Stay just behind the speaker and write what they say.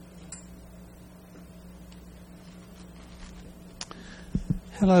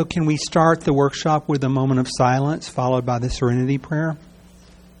Hello, can we start the workshop with a moment of silence followed by the Serenity Prayer?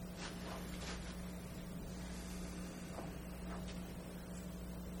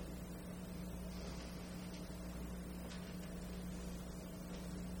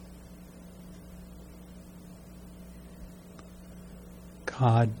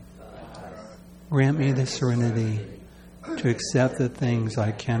 God, grant me the serenity to accept the things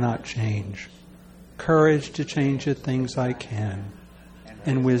I cannot change, courage to change the things I can,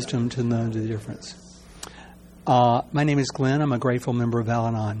 and wisdom to know the difference. My name is Glenn. I'm a grateful member of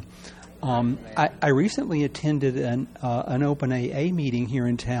Al-Anon. I recently attended an open AA meeting here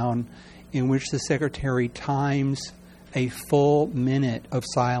in town in which the secretary times a full minute of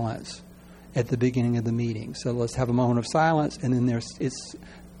silence at the beginning of the meeting. So let's have a moment of silence, and then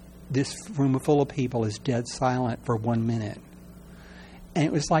this room full of people is dead silent for 1 minute.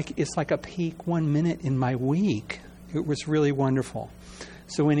 And it's like a peak 1 minute in my week. It was really wonderful.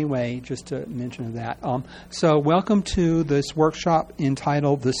 So anyway, just to mention that. So welcome to this workshop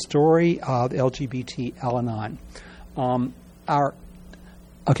entitled "The Story of LGBT Al-Anon."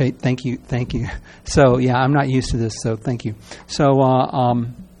 Okay, thank you. So yeah, I'm not used to this, so thank you. So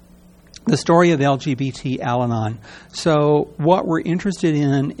the story of LGBT Al-Anon. So what we're interested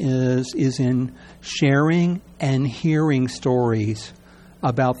in is in sharing and hearing stories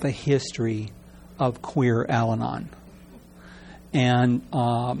about the history of queer Al-Anon. And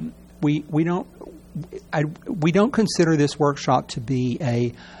we don't consider this workshop to be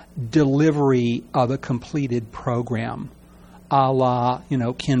a delivery of a completed program, a la,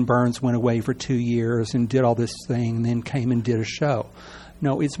 Ken Burns went away for 2 years and did all this thing and then came and did a show.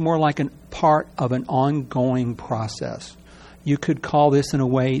 No, it's more like a part of an ongoing process. You could call this, in a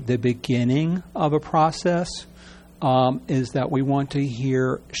way, the beginning of a process, is that we want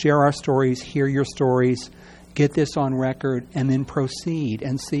to share our stories, hear your stories, get this on record, and then proceed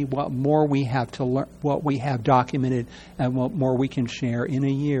and see what more we have to learn, what we have documented, and what more we can share in a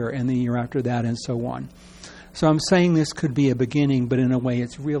year and the year after that, and so on. So I'm saying this could be a beginning, but in a way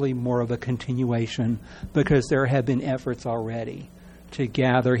it's really more of a continuation because there have been efforts already to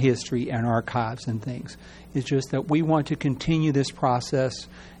gather history and archives and things. It's just that we want to continue this process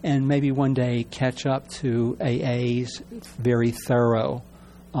and maybe one day catch up to AA's very thorough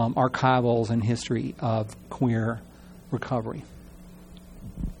archivals and history of queer recovery.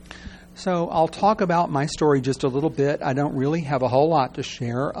 So I'll talk about my story just a little bit. I don't really have a whole lot to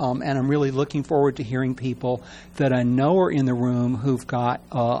share, and I'm really looking forward to hearing people that I know are in the room who've got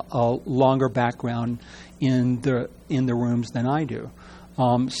a longer background in the rooms than I do.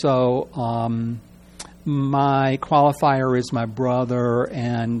 My qualifier is my brother,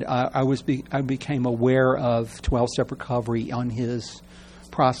 and I became aware of 12-step recovery on his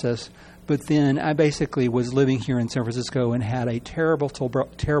process, but then I basically was living here in San Francisco and had a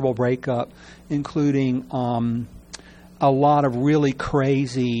terrible breakup, including a lot of really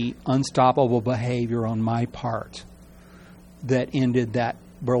crazy, unstoppable behavior on my part that ended that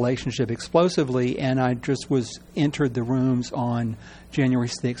relationship explosively, and I just entered the rooms on January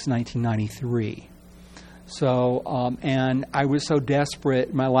 6, 1993. So, and I was so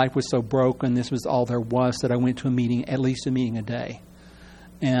desperate, my life was so broken, this was all there was, that I went to at least a meeting a day.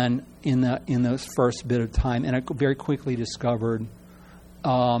 And in those first bit of time, and I very quickly discovered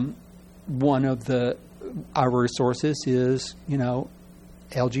one of our resources is,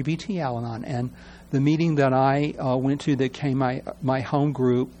 LGBT Al-Anon. And the meeting that I went to that became my home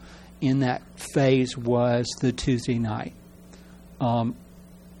group in that phase was the Tuesday night. I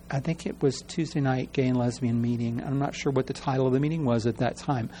think it was Tuesday night gay and lesbian meeting. I'm not sure what the title of the meeting was at that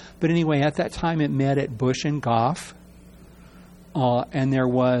time. But anyway, at that time it met at Bush and Goff. And there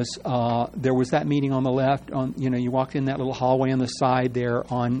was that meeting on the left. You walked in that little hallway on the side there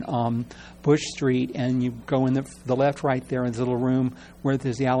on Bush Street, and you go in the left right there in this little room where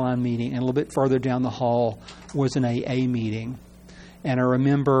there's the Al-Anon meeting, and a little bit further down the hall was an AA meeting. And I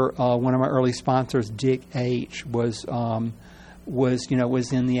remember one of my early sponsors, Dick H, was in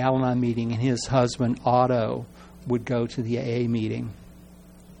the Al-Anon meeting, and his husband Otto would go to the AA meeting.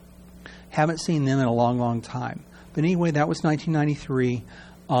 Haven't seen them in a long, long time. But anyway, that was 1993.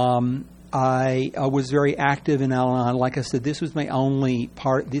 I was very active in Al-Anon. Like I said, this was my only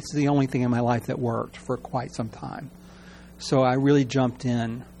part. This is the only thing in my life that worked for quite some time. So I really jumped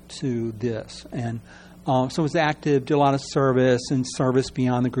in to this. And so I was active, did a lot of service and service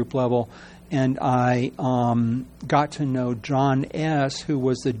beyond the group level. And I got to know John S., who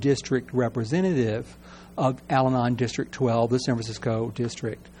was the district representative of Al-Anon District 12, the San Francisco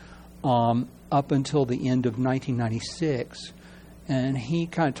district, up until the end of 1996, and he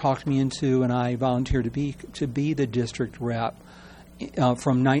kind of talked me into, and I volunteered to be the district rep.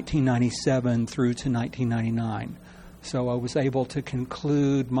 from 1997 through to 1999. So I was able to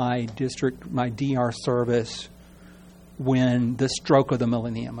conclude my DR service when the stroke of the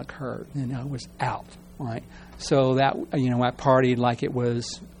millennium occurred, and I was out, right? So that, I partied like it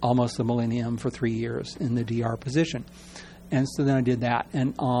was almost the millennium for 3 years in the DR position. And so then I did that.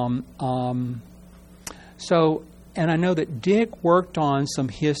 And and I know that Dick worked on some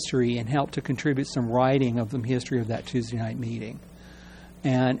history and helped to contribute some writing of the history of that Tuesday night meeting.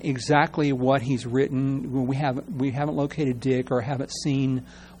 And exactly what he's written, we haven't located Dick or haven't seen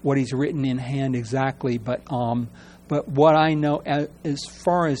what he's written in hand exactly, but what I know, as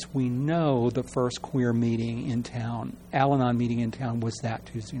far as we know, the first queer meeting in town, Al-Anon meeting in town, was that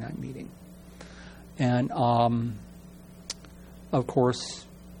Tuesday night meeting. And of course,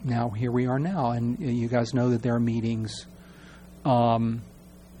 now here we are now, and you guys know that there are meetings. All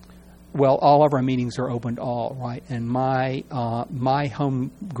of our meetings are open to all, right? And my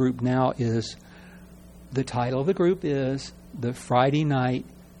home group now is, the title of the group is the Friday Night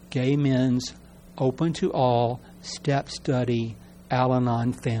Gay Men's Open to All Step Study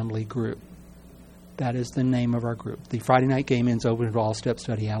Al-Anon Family Group. That is the name of our group, the Friday Night Gay Men's Open to All Step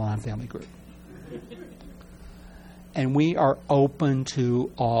Study Al-Anon Family Group. And we are open to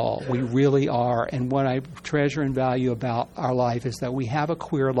all. We really are. And what I treasure and value about our life is that we have a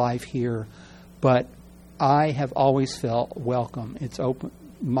queer life here, but I have always felt welcome. It's open.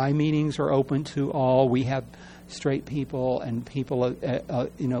 My meetings are open to all. We have straight people and people,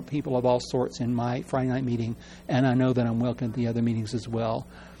 people of all sorts in my Friday night meeting, and I know that I'm welcome at the other meetings as well.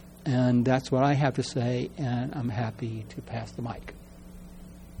 And that's what I have to say, and I'm happy to pass the mic.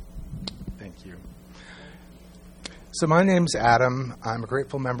 Thank you. So my name's Adam. I'm a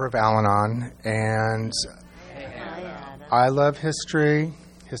grateful member of Al-Anon, and I love history.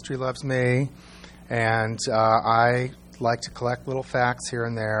 History loves me, and I like to collect little facts here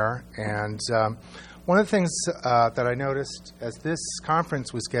and there. And one of the things that I noticed as this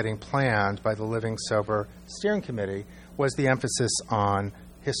conference was getting planned by the Living Sober Steering Committee was the emphasis on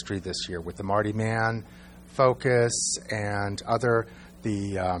history this year with the Marty Mann focus and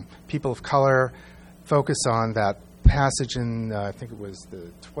the people of color focus on that passage in, I think it was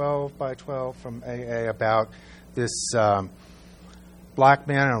the 12 by 12 from AA about this black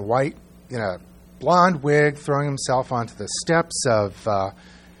man in a white, blonde wig throwing himself onto the steps of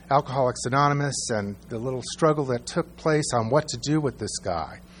Alcoholics Anonymous and the little struggle that took place on what to do with this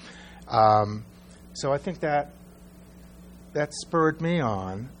guy. So I think that spurred me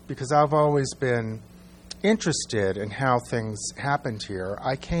on because I've always been interested in how things happened here.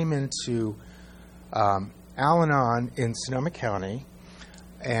 I came into Al-Anon in Sonoma County,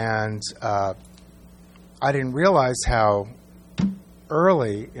 and I didn't realize how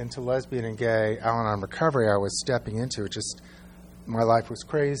early into lesbian and gay Al-Anon recovery I was stepping into. It just, my life was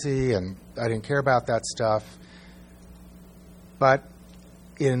crazy, and I didn't care about that stuff. But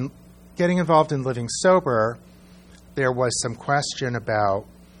in getting involved in Living Sober, there was some question about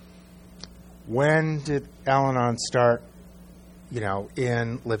when did Al-Anon start,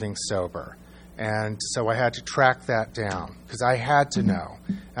 in Living Sober. And so I had to track that down because I had to know.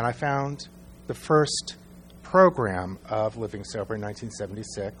 And I found the first program of Living Sober in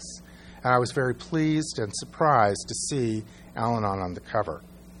 1976, and I was very pleased and surprised to see Al-Anon on the cover.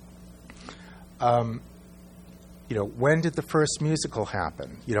 When did the first musical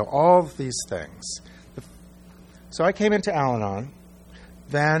happen? All of these things. So I came into Al-Anon.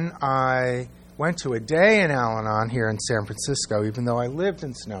 Then I went to a day in Al-Anon here in San Francisco, even though I lived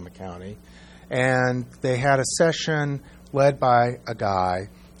in Sonoma County. And they had a session led by a guy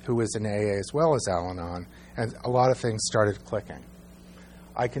who was in AA as well as Al-Anon, and a lot of things started clicking.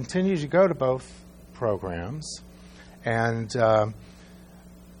 I continued to go to both programs, and, we're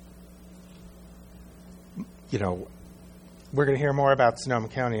going to hear more about Sonoma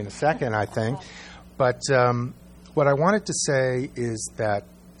County in a second, I think. But what I wanted to say is that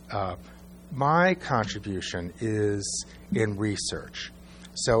my contribution is in research.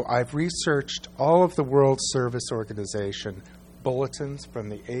 So I've researched all of the World Service Organization bulletins from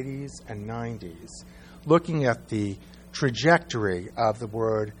the 80s and 90s, looking at the trajectory of the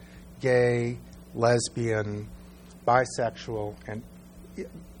word gay, lesbian, bisexual, and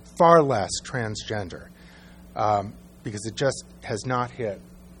far less transgender, because it just has not hit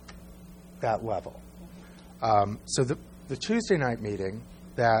that level. So the Tuesday night meeting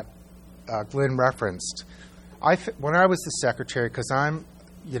that Glenn referenced, when I was the secretary, because I'm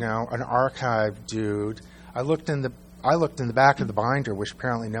an archive dude, I looked in the back of the binder, which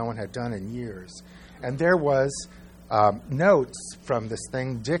apparently no one had done in years, and there was notes from this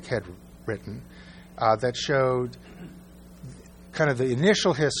thing Dick had written that showed kind of the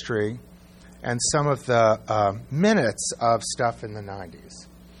initial history and some of the minutes of stuff in the 90s.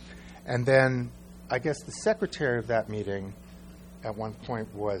 And then I guess the secretary of that meeting at one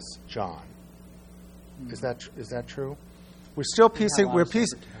point was John. Is that true? We're still piecing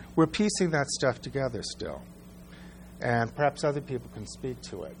we're piecing that stuff together still. And perhaps other people can speak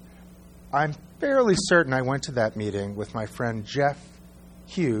to it. I'm fairly certain I went to that meeting with my friend Jeff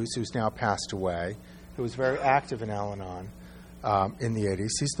Hughes, who's now passed away, who was very active in Al-Anon in the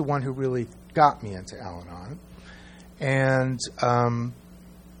 80s. He's the one who really got me into Al-Anon. And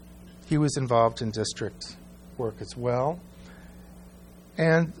he was involved in district work as well.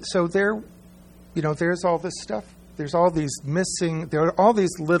 And so there's all this stuff. There are all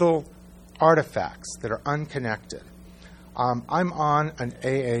these little artifacts that are unconnected. I'm on an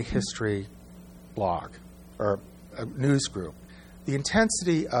AA history blog or a news group. The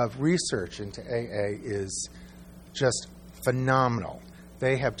intensity of research into AA is just phenomenal.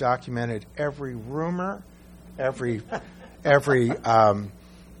 They have documented every rumor, every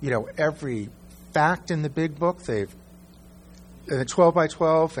fact in the big book. They've 12 by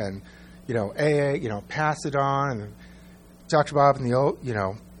 12 and AA, pass it on, and Dr. Bob and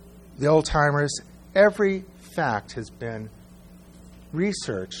the old timers. Every fact has been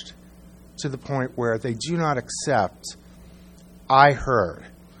researched to the point where they do not accept I heard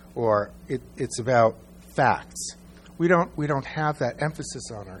or it's about facts. We don't have that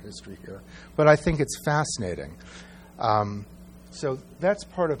emphasis on our history here, but I think it's fascinating. So that's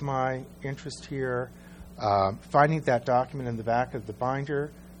part of my interest here. Finding that document in the back of the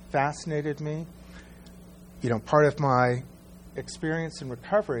binder fascinated me. Part of my experience in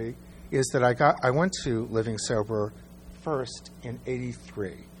recovery is that I went to Living Sober first in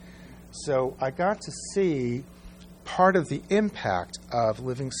 '83. So I got to see part of the impact of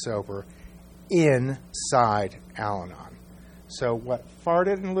Living Sober inside Al-Anon. So what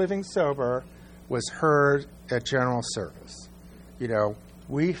farted in Living Sober was heard at General Service.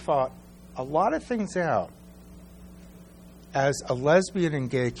 We fought a lot of things out as a lesbian and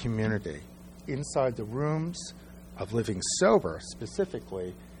gay community inside the rooms of Living Sober,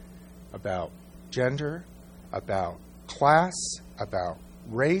 specifically about gender, about class, about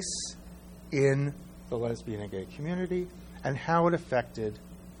race in the lesbian and gay community, and how it affected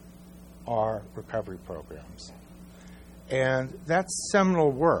our recovery programs. And that's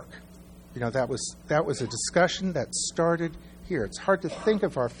seminal work. That was a discussion that started here. It's hard to think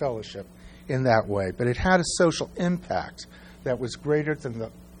of our fellowship in that way, but it had a social impact that was greater than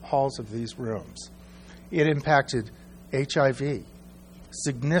the halls of these rooms. It impacted HIV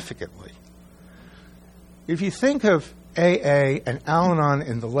significantly. If you think of AA and Al-Anon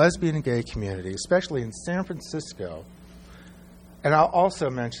in the lesbian and gay community, especially in San Francisco, and I'll also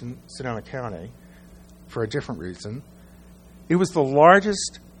mention Sonoma County for a different reason, it was the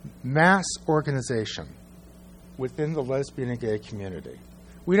largest mass organization within the lesbian and gay community.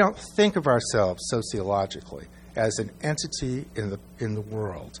 We don't think of ourselves sociologically as an entity in the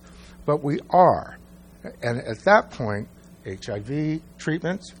world, but we are. And at that point, HIV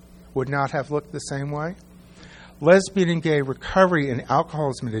treatment would not have looked the same way. Lesbian and gay recovery in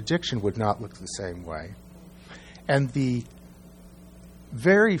alcoholism and addiction would not look the same way. And the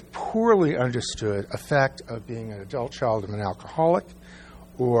very poorly understood effect of being an adult child of an alcoholic,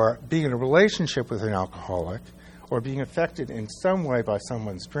 or being in a relationship with an alcoholic, or being affected in some way by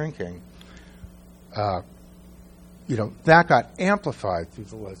someone's drinking, that got amplified through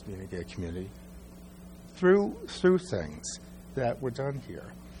the lesbian and gay community through things that were done here.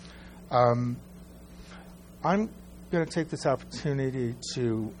 I'm going to take this opportunity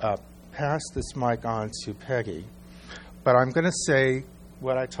to pass this mic on to Peggy, but I'm going to say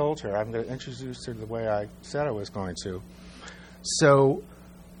what I told her. I'm going to introduce her the way I said I was going to. So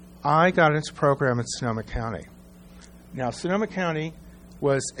I got into program in Sonoma County. Now, Sonoma County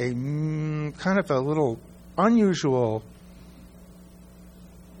was a kind of a little unusual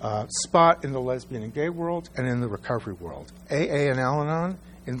spot in the lesbian and gay world and in the recovery world. AA and Al-Anon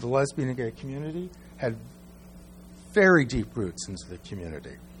in the lesbian and gay community had very deep roots into the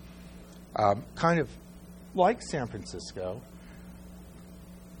community. Kind of like San Francisco,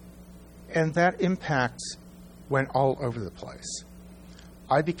 and that impact went all over the place.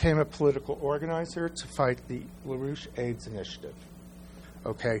 I became a political organizer to fight the LaRouche AIDS Initiative.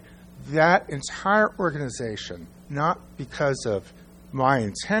 Okay, that entire organization, not because of my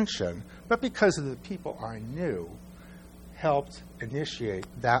intention, but because of the people I knew, helped initiate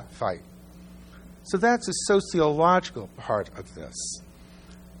that fight. So that's a sociological part of this.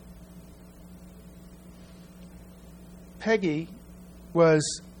 Peggy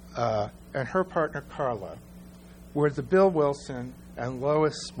was, and her partner Carla, were the Bill Wilson and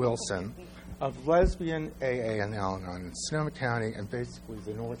Lois Wilson of Lesbian AA and Al-Anon in Sonoma County and basically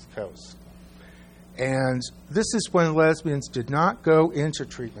the North Coast. And this is when lesbians did not go into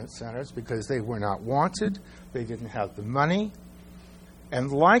treatment centers because they were not wanted, they didn't have the money. And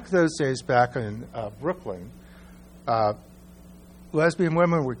like those days back in Brooklyn, lesbian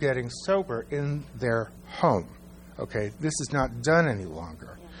women were getting sober in their home. Okay, this is not done any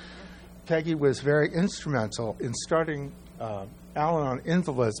longer. Peggy was very instrumental in starting Al-Anon in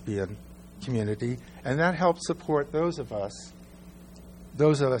the lesbian community, and that helped support those of us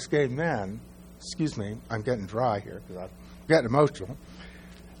gay men. Excuse me, I'm getting dry here because I'm getting emotional.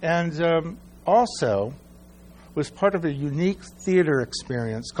 And also was part of a unique theater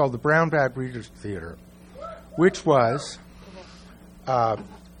experience called the Brown Bag Readers Theater, which was,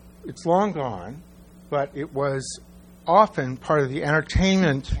 it's long gone, but it was often part of the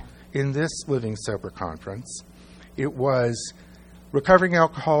entertainment in this Living Sober conference. It was recovering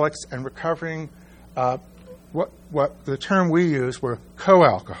alcoholics and recovering, what the term we use were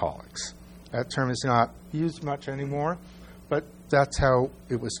co-alcoholics. That term is not used much anymore, but that's how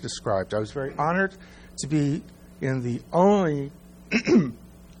it was described. I was very honored to be in the only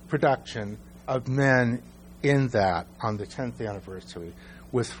production of men in that on the 10th anniversary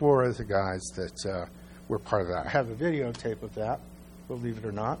with 4 of the guys that were part of that. I have a videotape of that, believe it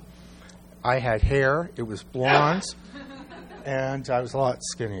or not. I had hair. It was blonde, and I was a lot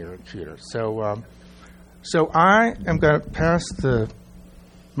skinnier than Peter. So I am going to pass the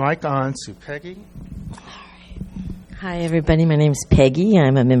mic on to Peggy. Hi, everybody. My name's Peggy.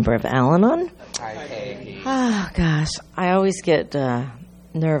 I'm a member of Al-Anon. Hi, Peggy. Oh, gosh. I always get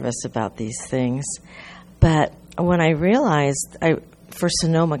nervous about these things. But when I realized for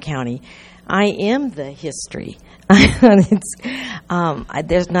Sonoma County, I am the history.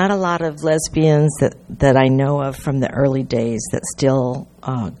 There's not a lot of lesbians that I know of from the early days that still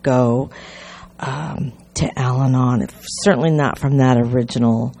go to Al-Anon. Certainly not from that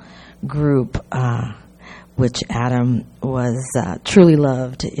original group, which Adam was truly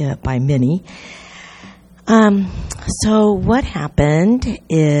loved by many. So what happened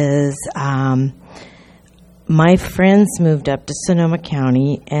is my friends moved up to Sonoma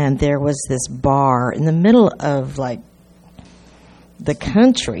County, and there was this bar in the middle of, the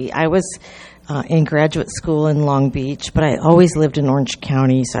country. I was in graduate school in Long Beach, but I always lived in Orange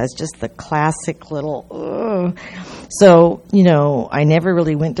County, so I was just the classic little, So, I never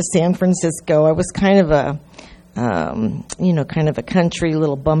really went to San Francisco. I was kind of a, kind of a country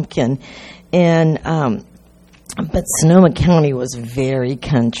little bumpkin. And, but Sonoma County was very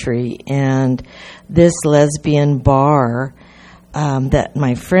country, and this lesbian bar that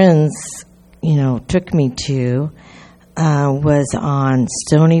my friends, took me to was on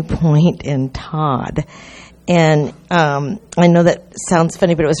Stony Point and Todd. And I know that sounds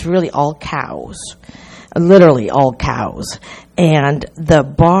funny, but it was really all cows, literally all cows. And the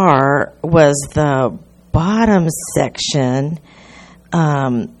bar was the bottom section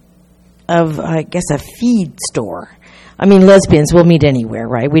of, I guess, a feed store. I mean, lesbians will meet anywhere,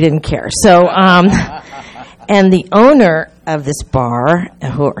 right? We didn't care. So, and the owner of this bar,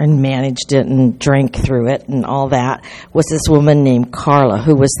 who managed it and drank through it and all that, was this woman named Carla,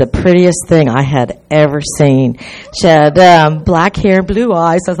 who was the prettiest thing I had ever seen. She had black hair, blue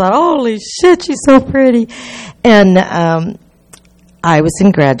eyes. I thought, holy shit, she's so pretty. And I was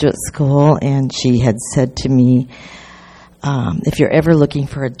in graduate school, and she had said to me, if you're ever looking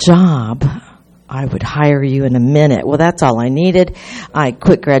for a job, I would hire you in a minute. Well, that's all I needed. I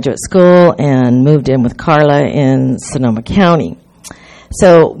quit graduate school and moved in with Carla in Sonoma County.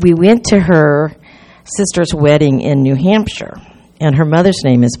 So we went to her sister's wedding in New Hampshire, and her mother's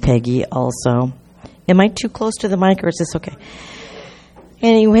name is Peggy also. Am I too close to the mic, or is this okay?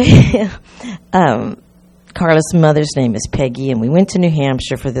 Anyway, Carla's mother's name is Peggy, and we went to New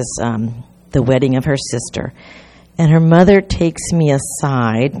Hampshire for this the wedding of her sister. And her mother takes me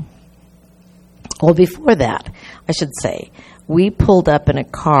aside. Well, before that, I should say, we pulled up in a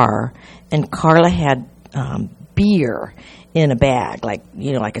car, and Carla had beer in a bag, like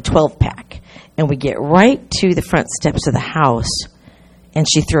a 12-pack. And we get right to the front steps of the house, and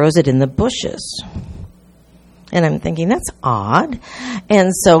she throws it in the bushes. And I'm thinking, that's odd.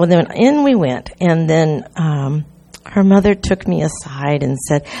 And so then in we went, and then her mother took me aside and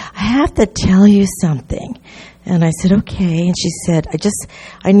said, I have to tell you something. And I said, okay. And she said,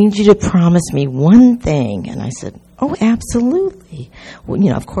 I need you to promise me one thing. And I said, oh, absolutely.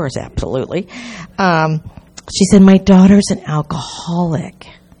 Well, of course, absolutely. She said, my daughter's an alcoholic.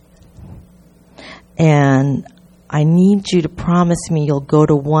 And I need you to promise me you'll go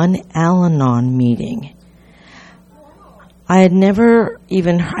to one Al-Anon meeting I had never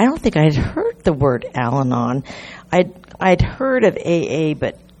even, I don't think I had heard the word Al-Anon. I'd heard of AA,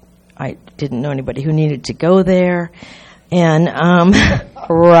 but I didn't know anybody who needed to go there. And,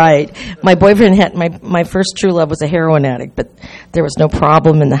 right. My boyfriend had, my first true love was a heroin addict, but there was no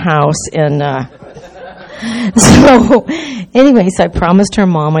problem in the house. And, so I promised her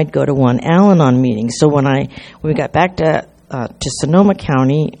mom I'd go to one Al-Anon meeting. So when we got back to Sonoma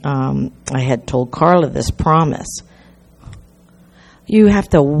County, I had told Carla this promise. You have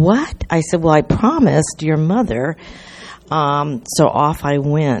to what? I said, well, I promised your mother. So off I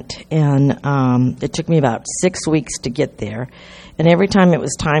went, and it took me about 6 weeks to get there. And every time it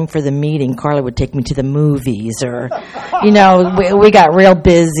was time for the meeting, Carla would take me to the movies, or, we got real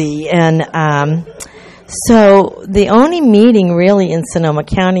busy. And so the only meeting really in Sonoma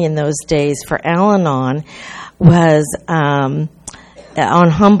County in those days for Al-Anon was on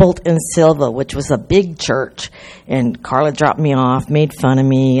Humboldt and Silva, which was a big church. And Carla dropped me off, made fun of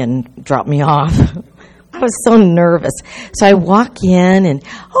me, and dropped me off. I was so nervous. So I walk in, and,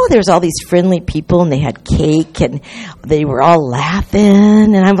 there's all these friendly people, and they had cake, and they were all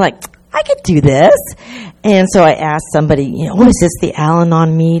laughing. And I'm like, I could do this. And so I asked somebody, is this the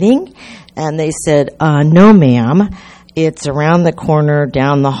Al-Anon meeting? And they said, no, ma'am. It's around the corner,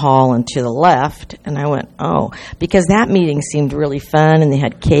 down the hall, and to the left. And I went, because that meeting seemed really fun, and they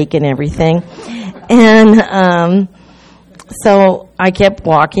had cake and everything. And so I kept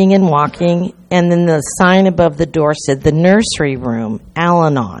walking, and then the sign above the door said, the nursery room,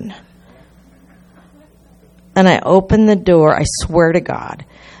 Al-Anon. And I opened the door, I swear to God,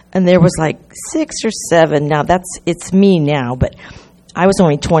 and there was like 6 or 7. Now, it's me now, but I was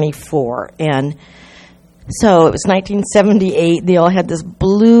only 24, and so it was 1978. They all had this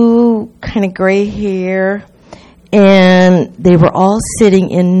blue kind of gray hair, and they were all sitting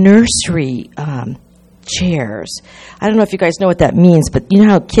in nursery chairs. I don't know if you guys know what that means, but you know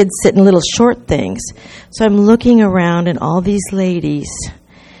how kids sit in little short things. So I'm looking around, and all these ladies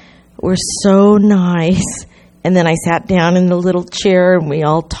were so nice. And then I sat down in the little chair, and we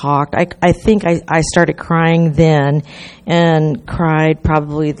all talked. I think I started crying then, and cried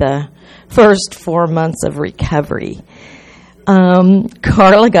probably the first 4 months of recovery.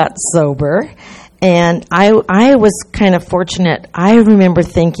 Carla got sober, and I was kind of fortunate. I remember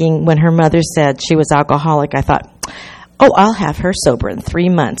thinking when her mother said she was alcoholic, I thought, I'll have her sober in 3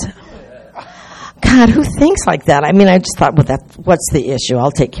 months. God, who thinks like that? I mean, I just thought, what's the issue? I'll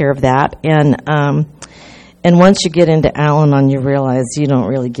take care of that. And once you get into Al-Anon, you realize you don't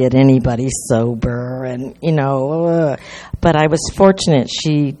really get anybody sober, and but I was fortunate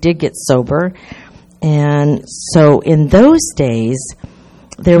she did get sober. And so in those days,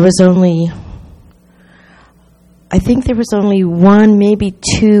 there was only 1, maybe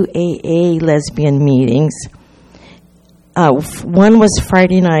 2 AA lesbian meetings. One was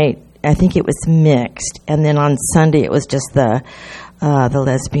Friday night. I think it was mixed, and then on Sunday it was just the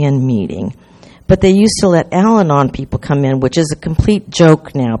lesbian meeting. But they used to let Al-Anon people come in, which is a complete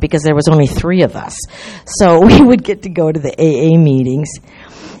joke now because there was only 3 of us. So we would get to go to the AA meetings.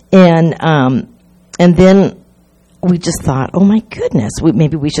 And then we just thought, oh my goodness,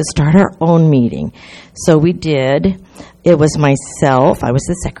 maybe we should start our own meeting. So we did. It was myself. I was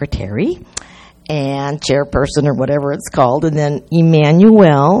the secretary and chairperson or whatever it's called. And then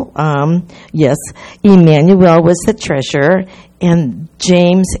Emmanuel, Emmanuel was the treasurer. And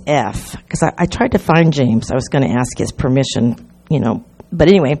James F., because I tried to find James. I was going to ask his permission, But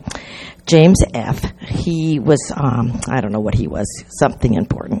anyway, James F., he was, I don't know what he was, something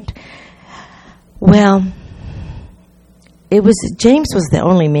important. Well, James was the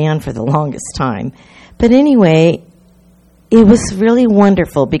only man for the longest time. But anyway, it was really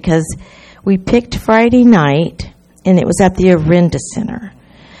wonderful because we picked Friday night, and it was at the Orinda Center.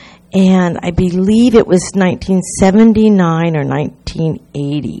 And I believe it was 1979 or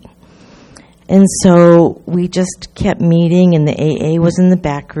 1980. And so we just kept meeting, and the AA was in the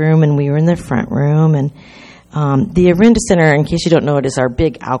back room, and we were in the front room. And the Orinda Center, in case you don't know it, is our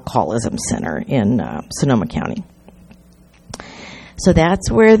big alcoholism center in Sonoma County. So that's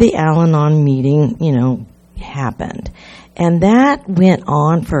where the Al-Anon meeting, happened. And that went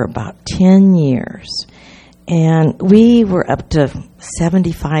on for about 10 years. And we were up to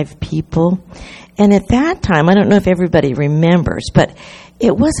 75 people. And at that time, I don't know if everybody remembers, but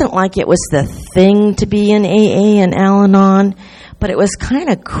it wasn't like it was the thing to be in AA and Al-Anon, but it was kind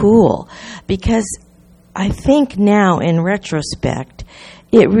of cool because I think now in retrospect,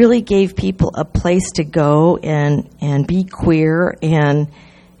 it really gave people a place to go and be queer and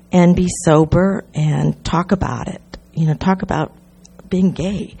be sober and talk about it. Talk about being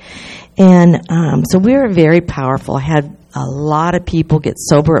gay. And so we were very powerful. I had a lot of people get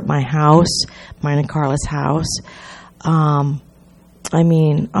sober at my house, mine and Carla's house. I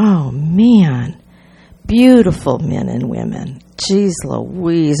mean, oh man, beautiful men and women. Jeez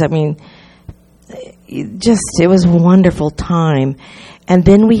Louise. I mean, it was a wonderful time. And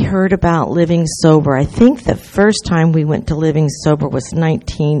then we heard about Living Sober. I think the first time we went to Living Sober was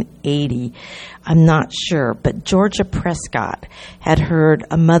 1980. I'm not sure, but Georgia Prescott had heard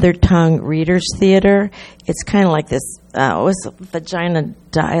a mother tongue readers theater. It's kind of like this, it was vagina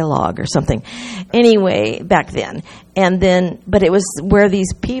dialogue or something. Anyway, back then. And then, but it was where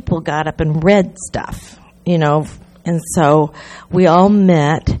these people got up and read stuff, you know. And so we all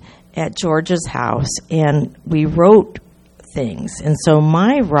met at Georgia's house and we wrote things. And so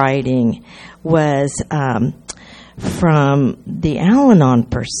my writing was from the Al-Anon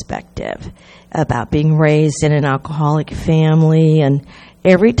perspective about being raised in an alcoholic family. And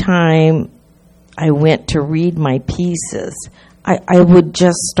every time I went to read my pieces, I would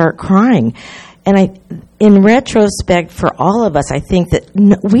just start crying. And in retrospect, for all of us, I think that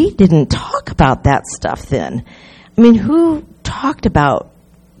we didn't talk about that stuff then. I mean, who talked about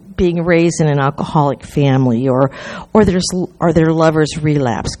being raised in an alcoholic family, or their lovers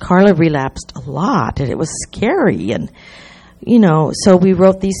relapsed? Carla relapsed a lot, and it was scary. And you know, so we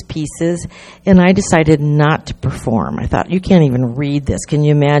wrote these pieces, and I decided not to perform. I thought, you can't even read this. Can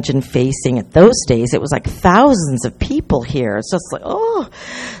you imagine facing it? Those days, it was like thousands of people here. It's just like, oh.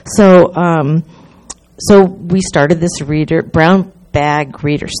 So we started this brown bag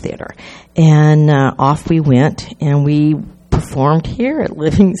readers theater, and off we went, and we performed here at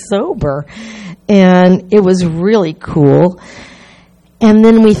Living Sober, and it was really cool. And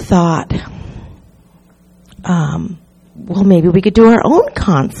then we thought, well, maybe we could do our own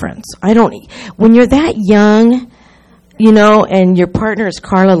conference. When you're that young, you know, and your partner is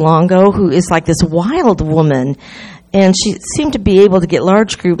Carla Longo, who is like this wild woman, and she seemed to be able to get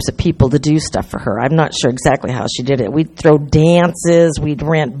large groups of people to do stuff for her. I'm not sure exactly how she did it. We'd throw dances, we'd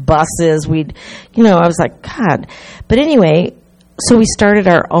rent buses, I was like, God. But anyway, so we started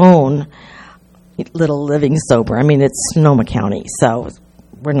our own little Living Sober. I mean, it's Sonoma County, so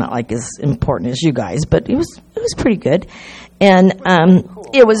we're not like as important as you guys, but it was pretty good. And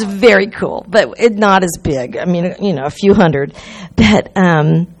it was very cool, but not as big. I mean, you know, a few hundred. But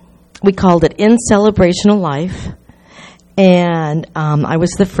we called it In Celebration of Life. And I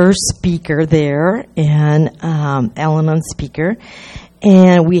was the first speaker there, and Al-Anon speaker.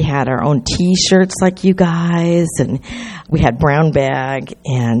 And we had our own T-shirts like you guys, and we had Brown Bag,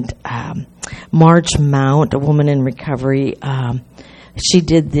 and Marge Mount, a woman in recovery, she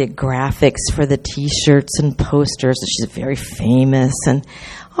did the graphics for the T-shirts and posters. She's very famous, and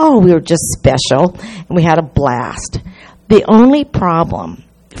we were just special, and we had a blast. The only problem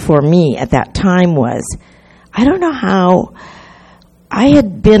for me at that time was, I don't know how, I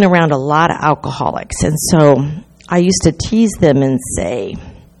had been around a lot of alcoholics, and so I used to tease them and say,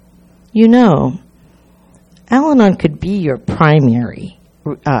 you know, Al-Anon could be your primary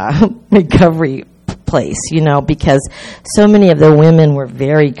recovery place, you know, because so many of the women were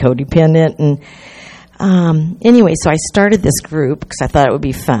very codependent. And anyway, so I started this group because I thought it would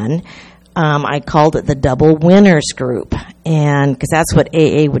be fun. I called it the Double Winners Group, and because that's what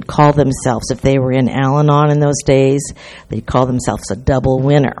AA would call themselves if they were in Al-Anon in those days. They'd call themselves a double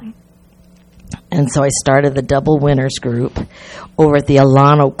winner. And so I started the Double Winners Group over at the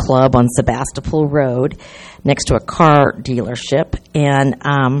Alano Club on Sebastopol Road next to a car dealership. And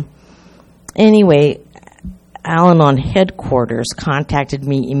anyway, Al-Anon headquarters contacted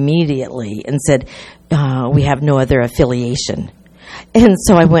me immediately and said, we have no other affiliation. And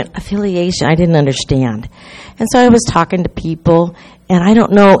so I went, affiliation? I didn't understand. And so I was talking to people, and I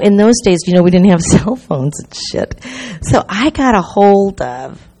don't know, in those days, you know, we didn't have cell phones and shit. So I got a hold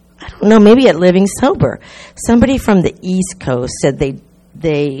of, I don't know, maybe at Living Sober, somebody from the East Coast said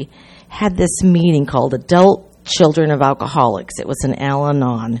they had this meeting called Adult Children of Alcoholics. It was an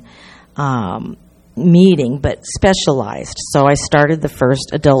Al-Anon meeting, but specialized. So I started the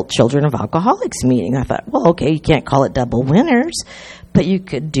first Adult Children of Alcoholics meeting. I thought, well, okay, you can't call it Double Winners, but you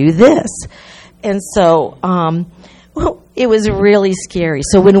could do this. And so it was really scary.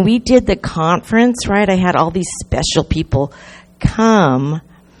 So when we did the conference, right, I had all these special people come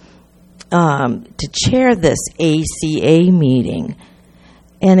to chair this ACA meeting.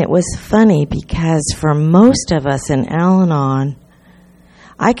 And it was funny because for most of us in Al-Anon,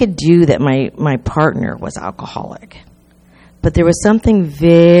 I could do that. My partner was alcoholic. But there was something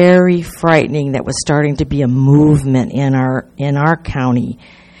very frightening that was starting to be a movement in our county.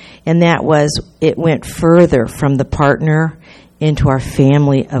 And that was, it went further from the partner into our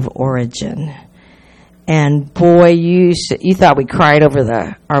family of origin. And boy, you thought we cried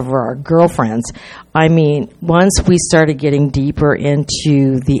over our girlfriends. I mean, once we started getting deeper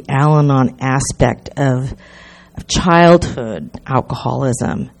into the Al-Anon aspect of childhood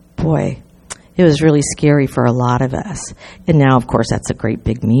alcoholism, boy, it was really scary for a lot of us. And now, of course, that's a great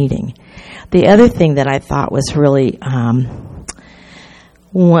big meeting. The other thing that I thought was really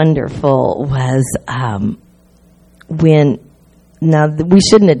wonderful was now we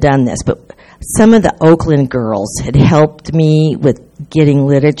shouldn't have done this, but some of the Oakland girls had helped me with getting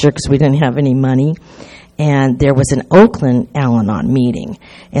literature because we didn't have any money. And there was an Oakland Al-Anon meeting.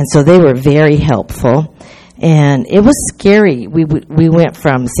 And so they were very helpful. And it was scary. We went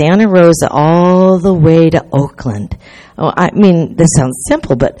from Santa Rosa all the way to Oakland. Oh, I mean, this sounds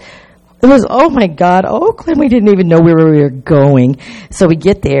simple, but it was, oh my God, Oakland. We didn't even know where we were going. So we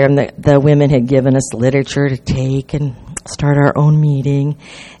get there, and the women had given us literature to take and start our own meeting.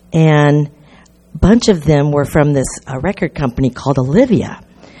 And a bunch of them were from this record company called Olivia.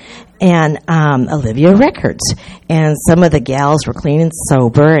 And Olivia Records. And some of the gals were clean and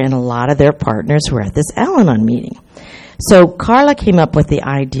sober, and a lot of their partners were at this Al-Anon meeting. So Carla came up with the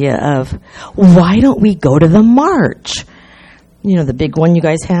idea of, why don't we go to the march? You know, the big one you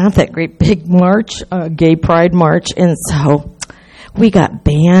guys have, that great big march, Gay Pride March. And so we got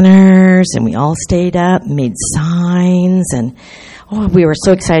banners, and we all stayed up, made signs, and we were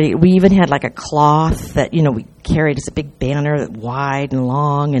so excited. We even had like a cloth that, we carried as a big banner, wide and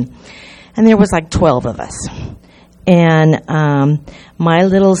long, and there was like 12 of us. And my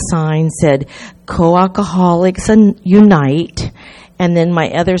little sign said, Co-Alcoholics Unite, and then my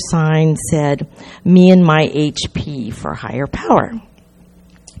other sign said, Me and My HP for Higher Power.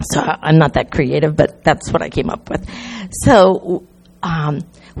 So I'm not that creative, but that's what I came up with. So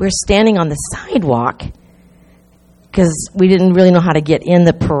we're standing on the sidewalk, because we didn't really know how to get in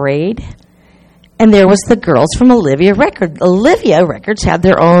the parade. And there was the girls from Olivia Records. Olivia Records had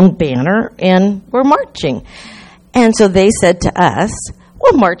their own banner and were marching. And so they said to us,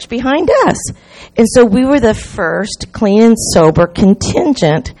 well, march behind us. And so we were the first clean and sober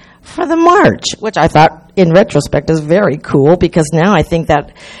contingent for the march, which I thought, in retrospect, is very cool, because now I think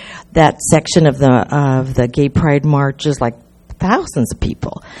that section of the Gay Pride March is like thousands of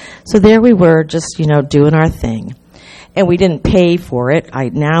people. So there we were, just, doing our thing. And we didn't pay for it. I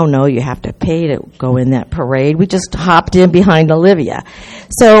now know you have to pay to go in that parade. We just hopped in behind Olivia.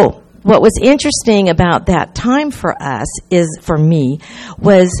 So what was interesting about that time for us for me,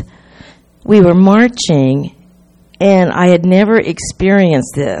 was we were marching, and I had never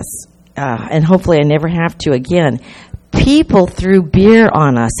experienced this, and hopefully I never have to again. People threw beer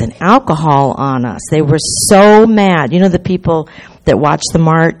on us and alcohol on us. They were so mad. The people that watch the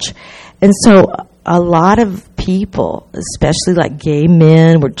march. And so a lot of people, especially like gay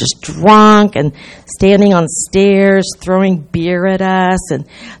men, were just drunk and standing on stairs, throwing beer at us. And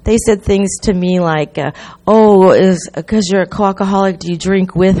they said things to me like, because you're a co-alcoholic, do you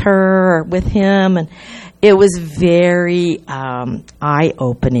drink with her or with him? And it was very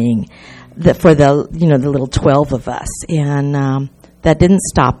eye-opening for the little 12 of us. And that didn't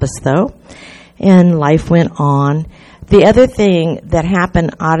stop us, though. And life went on. The other thing that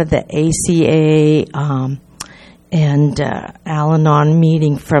happened out of the ACA and Al-Anon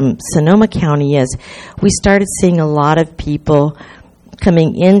meeting from Sonoma County is we started seeing a lot of people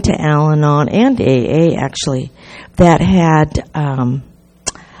coming into Al-Anon and AA, actually, that had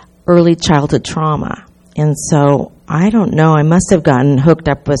early childhood trauma. And so, I don't know, I must have gotten hooked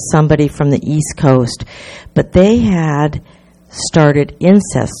up with somebody from the East Coast, but they had started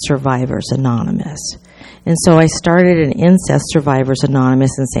Incest Survivors Anonymous. And so I started an Incest Survivors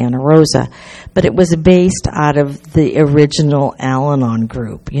Anonymous in Santa Rosa, but it was based out of the original Al-Anon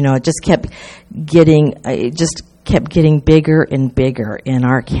group. It just kept getting bigger and bigger in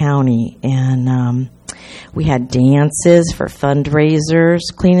our county. And we had dances for fundraisers,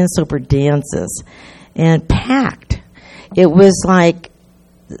 clean and sober dances, and packed. It was like,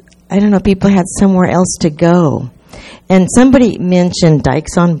 I don't know, people had somewhere else to go. And somebody mentioned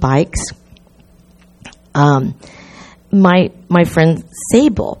Dykes on Bikes. My friend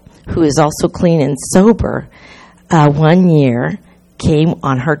Sable, who is also clean and sober, one year came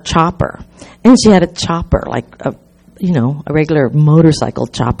on her chopper, and she had a chopper, like a regular motorcycle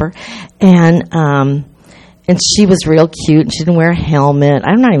chopper, and she was real cute, and she didn't wear a helmet.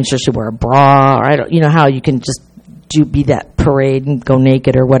 I'm not even sure she wore a bra, or I don't, how you can just be that parade and go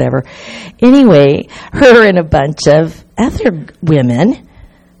naked or whatever. Anyway, her and a bunch of other women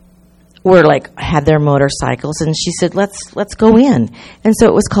were had their motorcycles, and she said, let's go in. And so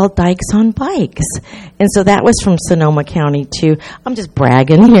it was called Dykes on Bikes. And so that was from Sonoma County too. I'm just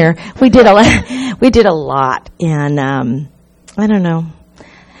bragging here. We did a lot. And I don't know.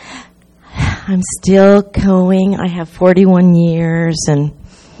 I'm still going. I have 41 years, and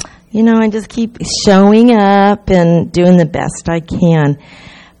I just keep showing up and doing the best I can.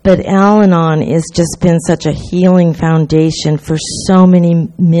 But Al-Anon has just been such a healing foundation for so many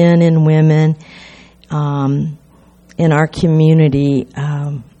men and women in our community.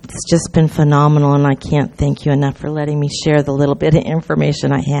 It's just been phenomenal, and I can't thank you enough for letting me share the little bit of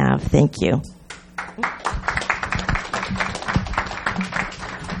information I have. Thank you.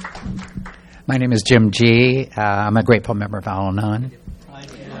 My name is Jim G. I'm a grateful member of Al-Anon.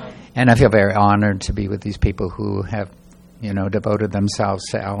 And I feel very honored to be with these people who have devoted themselves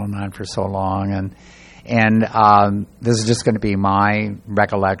to Al-Anon for so long, and this is just going to be my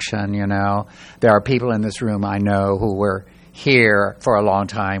recollection. There are people in this room I know who were here for a long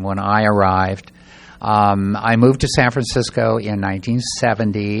time when I arrived. I moved to San Francisco in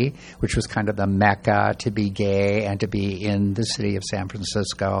 1970, which was kind of the mecca to be gay and to be in the city of San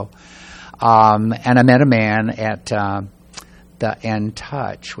Francisco. And I met a man at the In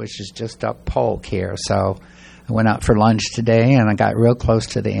Touch, which is just up Polk here. So I went out for lunch today, and I got real close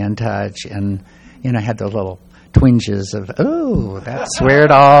to the In Touch, and I had those little twinges of, that's where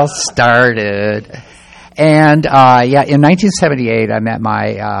it all started. And in 1978, I met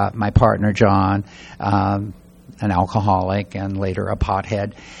my partner John, an alcoholic and later a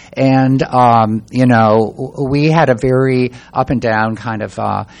pothead, and we had a very up and down kind of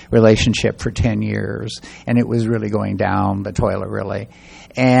relationship for 10 years, and it was really going down the toilet, really.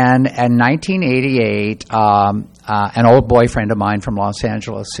 And in 1988, an old boyfriend of mine from Los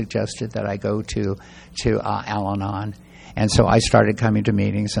Angeles suggested that I go to Al-Anon. And so I started coming to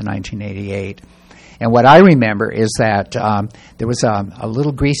meetings in 1988. And what I remember is that there was a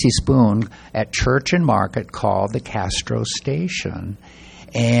little greasy spoon at Church and Market called the Castro Station.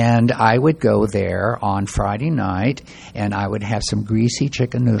 And I would go there on Friday night, and I would have some greasy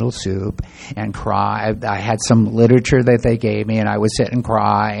chicken noodle soup and cry. I had some literature that they gave me, and I would sit and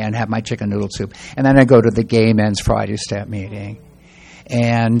cry and have my chicken noodle soup. And then I'd go to the Gay Men's Friday Step meeting.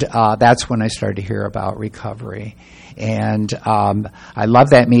 And that's when I started to hear about recovery. And I love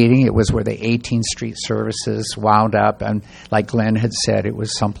that meeting. It was where the 18th Street services wound up. And like Glenn had said, it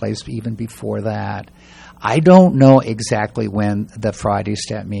was someplace even before that. I don't know exactly when the Friday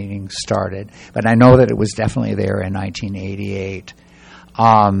Step meeting started, but I know that it was definitely there in 1988.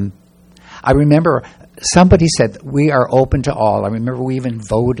 I remember somebody said, we are open to all. I remember we even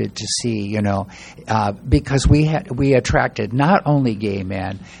voted to see, because we attracted not only gay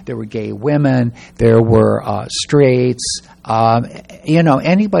men, there were gay women, there were straights,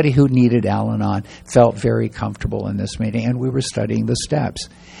 anybody who needed Al-Anon felt very comfortable in this meeting, and we were studying the steps.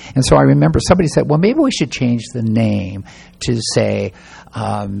 And so I remember somebody said, well, maybe we should change the name to say,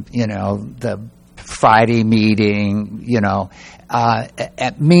 the Friday meeting,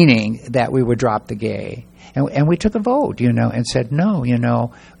 meaning that we would drop the gay. And we took a vote, and said, no,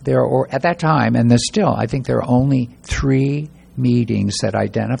 there are, at that time, and there's still, I think there are only 3 meetings that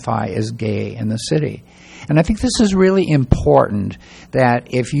identify as gay in the city. And I think this is really important,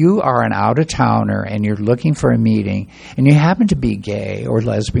 that if you are an out-of-towner and you're looking for a meeting and you happen to be gay or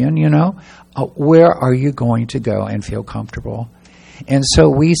lesbian, where are you going to go and feel comfortable? And so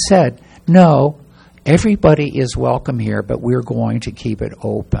we said, no, everybody is welcome here, but we're going to keep it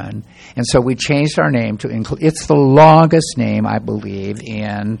open. And so we changed our name to include, it's the longest name, I believe,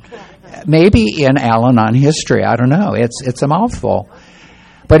 maybe in Al-Anon history. I don't know. It's a mouthful.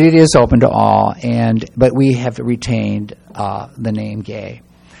 But it is open to all, but we have retained the name gay.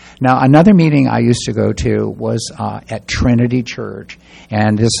 Now, another meeting I used to go to was at Trinity Church,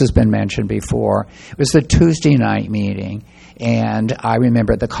 and this has been mentioned before. It was the Tuesday night meeting, and I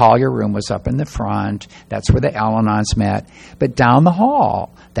remember the Collier Room was up in the front. That's where the Al-Anons met. But down the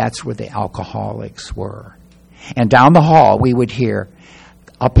hall, that's where the alcoholics were. And down the hall, we would hear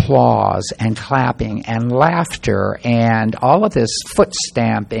applause and clapping and laughter and all of this foot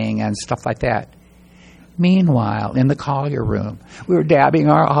stamping and stuff like that. Meanwhile, in the Collier Room, we were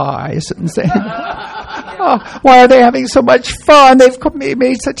dabbing our eyes and saying, oh, why are they having so much fun? They've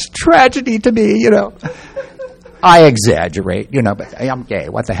made such tragedy to me, I exaggerate, but I'm gay.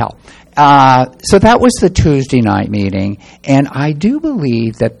 What the hell? So that was the Tuesday night meeting, and I do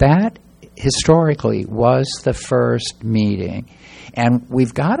believe that historically was the first meeting. And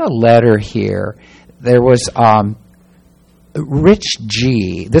we've got a letter here. There was Rich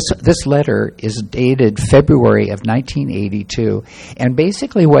G. This letter is dated February of 1982, and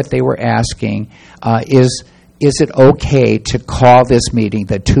basically what they were asking is it okay to call this meeting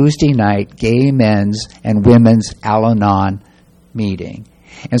the Tuesday night Gay Men's and Women's Al-Anon meeting?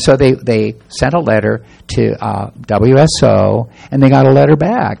 And so they sent a letter to WSO, and they got a letter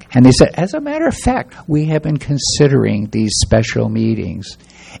back. And they said, as a matter of fact, we have been considering these special meetings.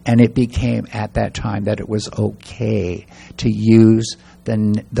 And it became at that time that it was okay to use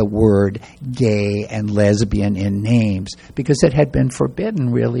the word gay and lesbian in names, because it had been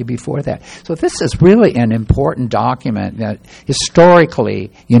forbidden really before that. So this is really an important document that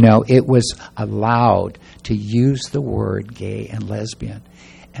historically, it was allowed to use the word gay and lesbian.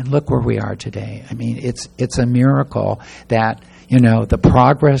 And look where we are today. I mean, it's a miracle that, the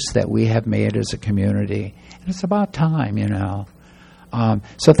progress that we have made as a community. And it's about time,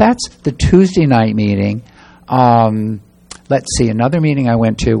 So that's the Tuesday night meeting. Let's see, another meeting I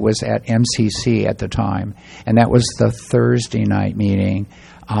went to was at MCC at the time, and that was the Thursday night meeting.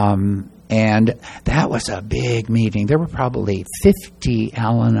 And that was a big meeting. There were probably 50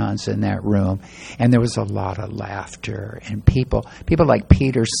 Al-Anons in that room, and there was a lot of laughter. And people like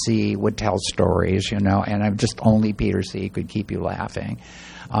Peter C. would tell stories, and just only Peter C. could keep you laughing.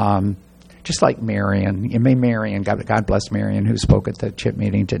 Just like Marion. God bless Marion, who spoke at the CHIP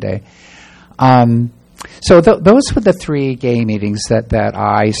meeting today. So those were the 3 gay meetings that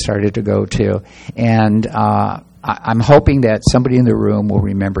I started to go to. And I'm hoping that somebody in the room will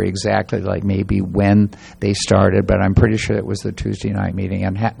remember exactly, like maybe when they started, but I'm pretty sure it was the Tuesday night meeting,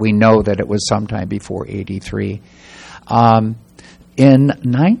 and we know that it was sometime before 83. In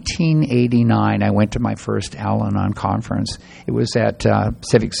 1989, I went to my first Al-Anon conference. It was at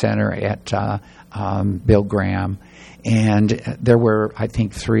Civic Center at Bill Graham, and there were, I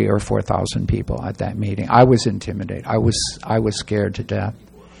think, 3,000 or 4,000 people at that meeting. I was intimidated. I was scared to death.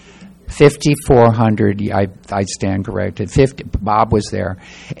 5,400, I stand corrected. Bob was there,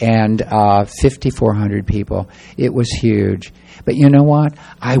 and 5,400 people. It was huge. But you know what?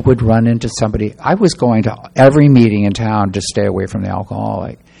 I would run into somebody. I was going to every meeting in town to stay away from the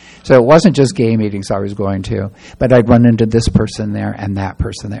alcoholic. So it wasn't just gay meetings I was going to, but I'd run into this person there and that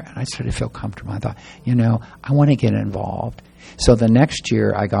person there, and I started to feel comfortable. I thought, I want to get involved. So the next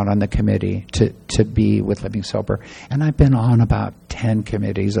year, I got on the committee to be with Living Sober, and I've been on about 10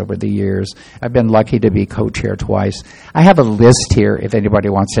 committees over the years. I've been lucky to be co-chair twice. I have a list here, if anybody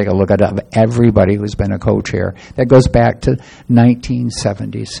wants to take a look at it, of everybody who's been a co-chair. That goes back to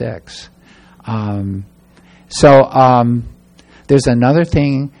 1976. There's another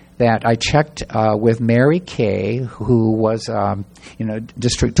thing that I checked with Mary Kay, who was,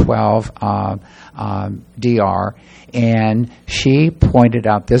 District 12 DR, and she pointed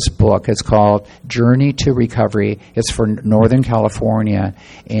out this book. It's called Journey to Recovery. It's for Northern California,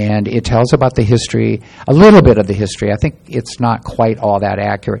 and it tells about the history, a little bit of the history. I think it's not quite all that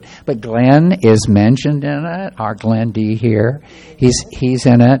accurate, but Glenn is mentioned in it, our Glenn D here. He's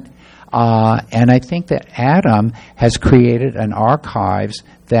in it. And I think that Adam has created an archives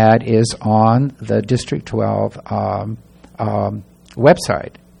that is on the District 12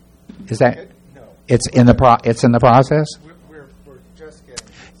 website. Is that? No. It's in the process. We're just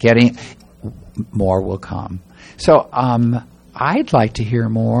getting more will come. So I'd like to hear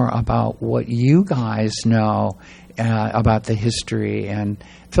more about what you guys know about the history, and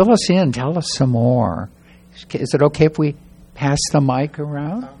fill us in. Tell us some more. Is it okay if we pass the mic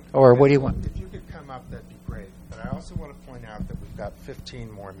around, or what do you want? If you could come up, that'd be great. But I also want to point out that we've got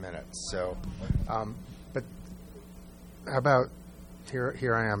 15 more minutes. So, but how about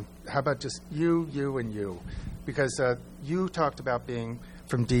here I am. How about just you, and you? Because you talked about being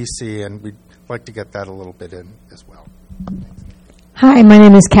from D.C., and we'd like to get that a little bit in as well. Hi, my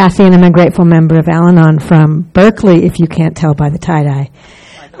name is Kathy, and I'm a grateful member of Al-Anon from Berkeley, if you can't tell by the tie-dye.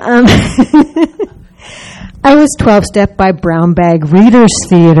 I was 12-step by Brown Bag Readers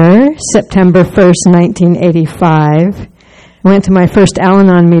Theater, September 1st, 1985. I went to my first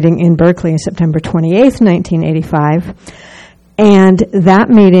Al-Anon meeting in Berkeley on September 28th, 1985. And that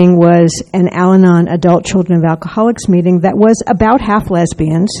meeting was an Al-Anon Adult Children of Alcoholics meeting that was about half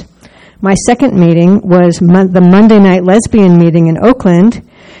lesbians. My second meeting was the Monday night lesbian meeting in Oakland,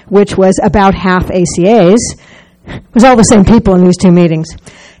 which was about half ACAs. It was all the same people in these two meetings.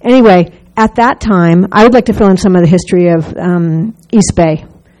 Anyway, at that time, I would like to fill in some of the history of East Bay,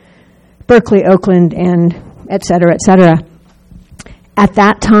 Berkeley, Oakland, and et cetera, et cetera. At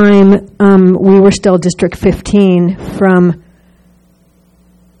that time, we were still District 15 from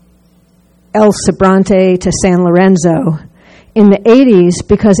El Sobrante to San Lorenzo. In the 80s,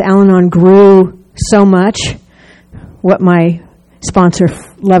 because Al-Anon grew so much, what my sponsor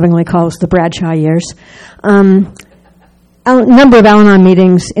lovingly calls the Bradshaw years. A number of Al-Anon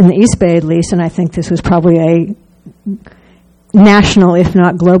meetings in the East Bay, at least, and I think this was probably a national, if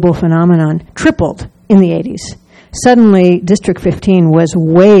not global phenomenon, tripled in the 80s. Suddenly, District 15 was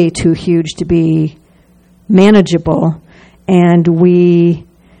way too huge to be manageable, and we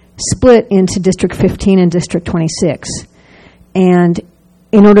split into District 15 and District 26. And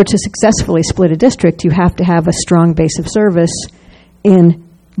in order to successfully split a district, you have to have a strong base of service in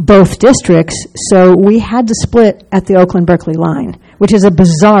both districts. So we had to split at the Oakland-Berkeley line, which is a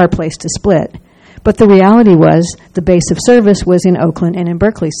bizarre place to split. But the reality was the base of service was in Oakland and in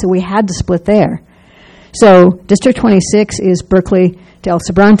Berkeley, so we had to split there. So District 26 is Berkeley to El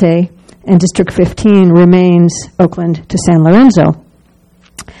Sobrante, and District 15 remains Oakland to San Lorenzo.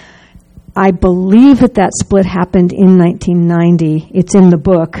 I believe that split happened in 1990. It's in the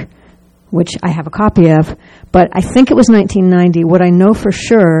book, which I have a copy of, but I think it was 1990. What I know for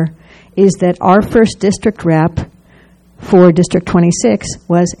sure is that our first district rep for District 26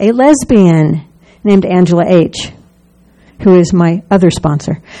 was a lesbian named Angela H., who is my other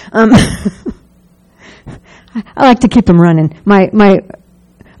sponsor. I like to keep them running.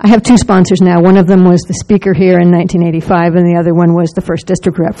 I have two sponsors now. One of them was the speaker here in 1985, and the other one was the first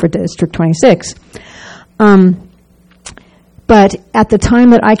district rep for District 26. But at the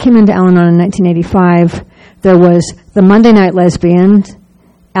time that I came into Al-Anon in 1985, there was the Monday Night Lesbian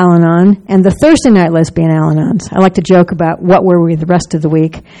Al-Anon and the Thursday Night Lesbian Al-Anons. I like to joke about what were we the rest of the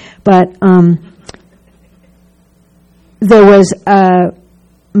week, but there was a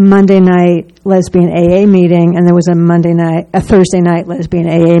Monday night lesbian AA meeting, and there was a Thursday night lesbian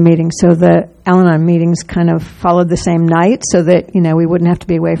AA meeting. So the Al-Anon meetings kind of followed the same night, so that we wouldn't have to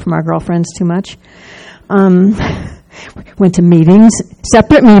be away from our girlfriends too much. Went to meetings,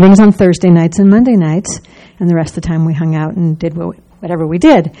 separate meetings on Thursday nights and Monday nights, and the rest of the time we hung out and did whatever we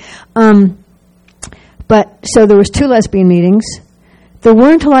did. But so there was 2 lesbian meetings. There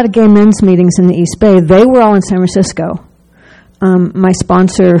weren't a lot of gay men's meetings in the East Bay. They were all in San Francisco. My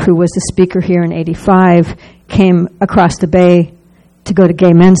sponsor, who was the speaker here in 85, came across the bay to go to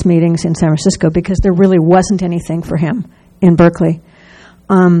gay men's meetings in San Francisco because there really wasn't anything for him in Berkeley.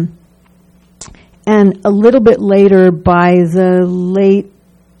 And a little bit later, by the late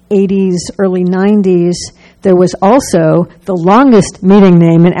 80s, early 90s, there was also the longest meeting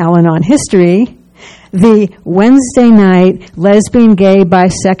name in Al-Anon history, the Wednesday night lesbian, gay,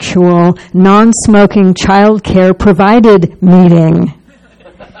 bisexual, non-smoking child care provided meeting,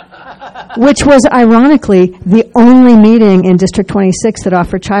 which was ironically the only meeting in District 26 that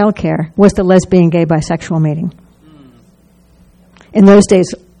offered child care, was the lesbian, gay, bisexual meeting. In those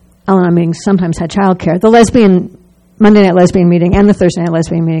days, Al-Anon meetings sometimes had child care. The Monday night lesbian meeting and the Thursday night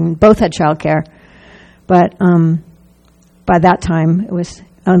lesbian meeting both had child care, but by that time it was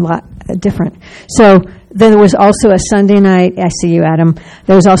a lot different. So then there was also a Sunday night, I see you, Adam,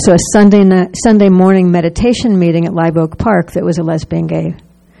 there was also a Sunday morning meditation meeting at Live Oak Park that was a lesbian gay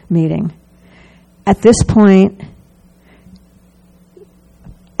meeting. At this point,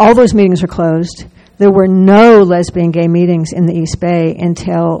 all those meetings are closed. There were no lesbian gay meetings in the East Bay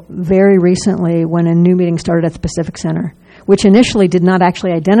until very recently, when a new meeting started at the Pacific Center, which initially did not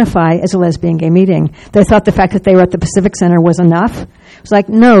actually identify as a lesbian gay meeting. They thought the fact that they were at the Pacific Center was enough. It was like,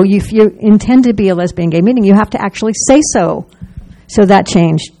 no, if you intend to be a lesbian gay meeting, you have to actually say so. So that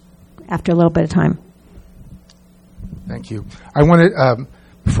changed after a little bit of time. Thank you. I want to,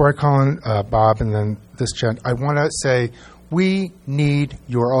 before I call on Bob and then this gent, I want to say we need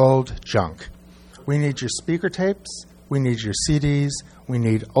your old junk. We need your speaker tapes. We need your CDs. We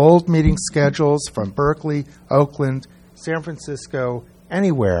need old meeting schedules from Berkeley, Oakland, San Francisco,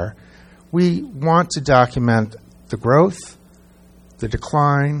 anywhere. We want to document the growth, the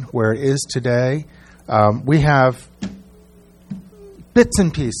decline, where it is today. We have bits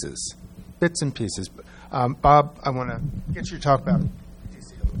and pieces. Bob, I want to get you to talk about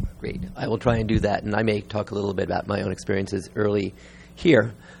DC a little bit. Great. I will try and do that, and I may talk a little bit about my own experiences early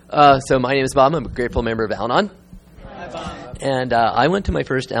here. So my name is Bob. I'm a grateful member of Al-Anon. Hi, Bob. And I went to my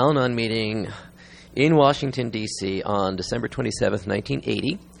first Al-Anon meeting in Washington, D.C. on December 27th,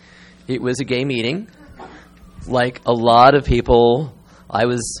 1980. It was a gay meeting. Like a lot of people, I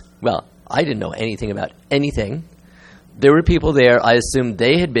didn't know anything about anything. There were people there. I assumed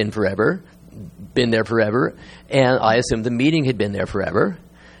they had been there forever, and I assumed the meeting had been there forever.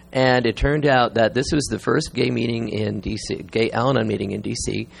 And it turned out that this was the first gay meeting in D.C., gay Al-Anon meeting in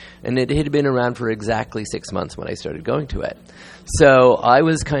D.C., and it had been around for exactly 6 months when I started going to it. So I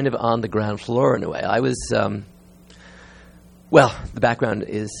was kind of on the ground floor in a way. I was Well, the background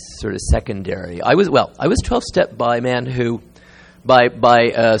is sort of secondary. I was 12-step by a man who, by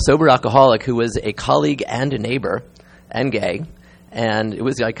a sober alcoholic who was a colleague and a neighbor and gay. And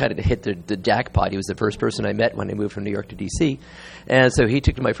I kind of hit the jackpot. He was the first person I met when I moved from New York to D.C. And so he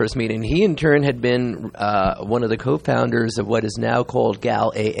took to my first meeting. He, in turn, had been one of the co-founders of what is now called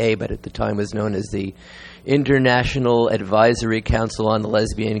GAL-AA, but at the time was known as the International Advisory Council on the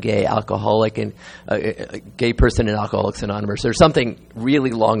Lesbian, Gay, Alcoholic, and Gay Person and Alcoholics Anonymous, or something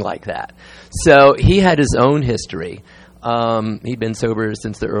really long like that. So he had his own history. He'd been sober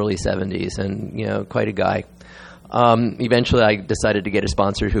since the early 70s, and quite a guy. Eventually, I decided to get a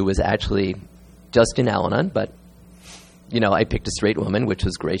sponsor who was actually just in Al-Anon, but I picked a straight woman, which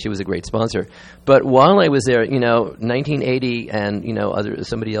was great. She was a great sponsor. But while I was there, 1980, and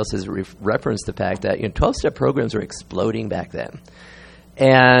somebody else has referenced the fact that 12-step programs were exploding back then,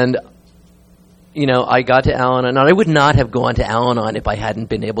 and I got to Al-Anon, and I would not have gone to Al-Anon if I hadn't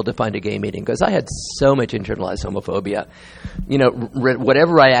been able to find a gay meeting, because I had so much internalized homophobia.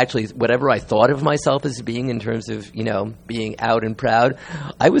 Whatever I thought of myself as being in terms of, being out and proud,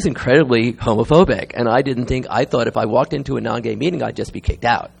 I was incredibly homophobic, and I thought if I walked into a non-gay meeting, I'd just be kicked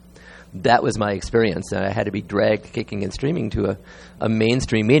out. That was my experience, and I had to be dragged kicking and screaming to a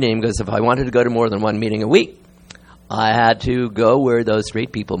mainstream meeting, because if I wanted to go to more than one meeting a week, I had to go where those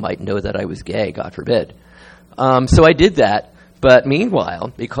straight people might know that I was gay, God forbid. So I did that. But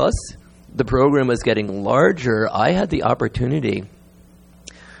meanwhile, because the program was getting larger, I had the opportunity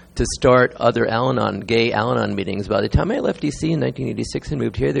to start other gay Al-Anon meetings. By the time I left D.C. in 1986 and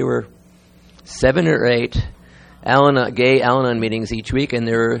moved here, there were 7 or 8 gay Al-Anon meetings each week, and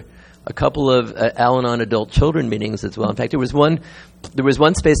there were a couple of Al-Anon adult children meetings as well. In fact, there was one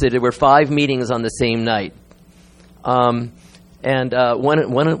space that there were 5 meetings on the same night. One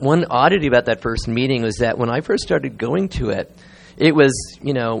oddity about that first meeting was that when I first started going to it, it was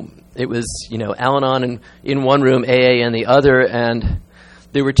Al-Anon in one room, AA in the other, and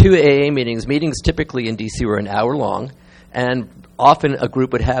there were 2 AA meetings. Meetings typically in DC were an hour long, and often a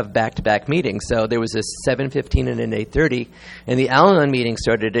group would have back-to-back meetings. So there was a 7:15 and an 8:30, and the Al-Anon meeting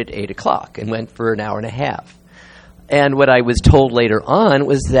started at 8 o'clock and went for an hour and a half. And what I was told later on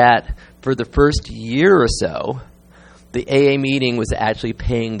was that for the first year or so, the AA meeting was actually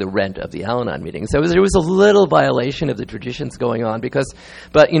paying the rent of the Al-Anon meeting. So there was a little violation of the traditions going on but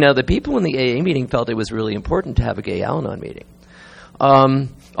the people in the AA meeting felt it was really important to have a gay Al-Anon meeting.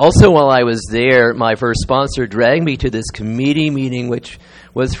 Also, while I was there, my first sponsor dragged me to this committee meeting, which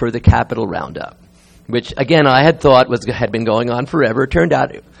was for the Capitol Roundup, which, again, I had thought had been going on forever. It turned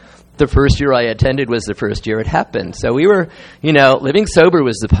out the first year I attended was the first year it happened. So we were, Living Sober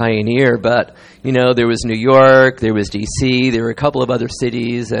was the pioneer, but, there was New York, there was D.C., there were a couple of other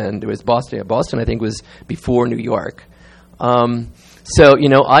cities, and there was Boston. Boston, I think, was before New York. So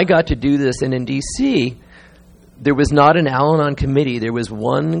I got to do this, and in D.C., there was not an Al-Anon committee. There was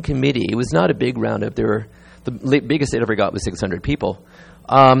one committee. It was not a big roundup. The biggest it ever got was 600 people.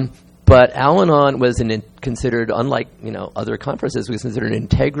 But Al-Anon was considered, unlike other conferences, was considered an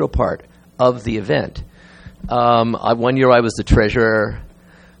integral part of the event. 1 year I was the treasurer.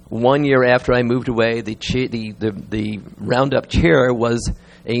 1 year after I moved away, the roundup chair was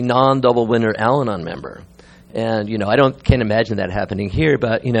a non-double winner Al-Anon member. And can't imagine that happening here,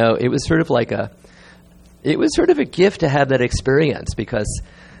 but it was sort of like a gift to have that experience because.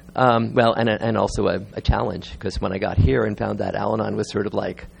 And also a challenge, because when I got here and found that Al-Anon was sort of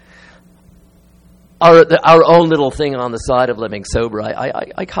like our own little thing on the side of Living Sober,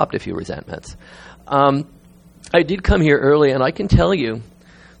 I copped a few resentments. I did come here early, and I can tell you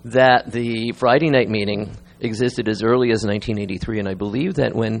that the Friday night meeting existed as early as 1983, and I believe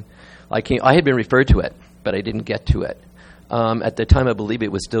that when I came, I had been referred to it, but I didn't get to it. At the time, I believe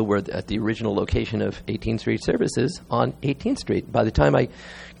it was still at the original location of 18th Street Services on 18th Street. By the time I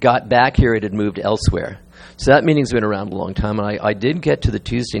got back here, it had moved elsewhere. So that meeting's been around a long time, and I did get to the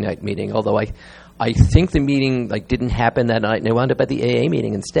Tuesday night meeting, although I think the meeting didn't happen that night, and I wound up at the AA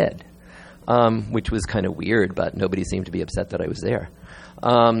meeting instead, which was kind of weird, but nobody seemed to be upset that I was there,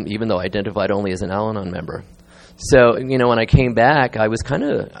 even though I identified only as an Al-Anon member. So, when I came back, I was kind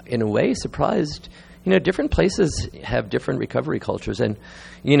of, in a way, surprised. Different places have different recovery cultures, and,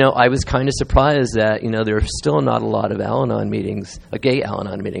 I was kind of surprised that, there are still not a lot of Al-Anon meetings, gay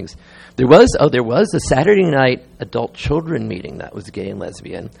Al-Anon meetings. There was a Saturday night adult children meeting that was gay and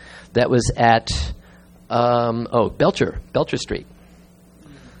lesbian that was at, Belcher Street.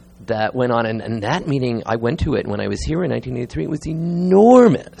 That went on, and that meeting, I went to it when I was here in 1983. It was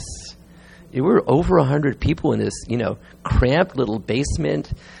enormous. There were over 100 people in this, cramped little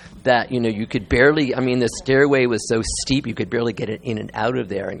basement. that, you could barely, the stairway was so steep you could barely get it in and out of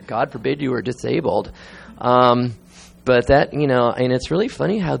there, and God forbid you were disabled. But that, and it's really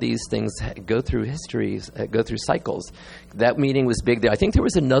funny how these things go through histories, go through cycles. That meeting was big there. I think there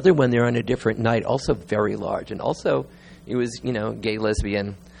was another one there on a different night, also very large, and also it was, gay,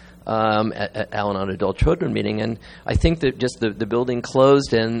 lesbian, at Al-Anon Adult Children meeting, and I think that just the building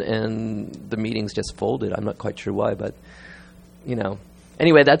closed and the meetings just folded. I'm not quite sure why, but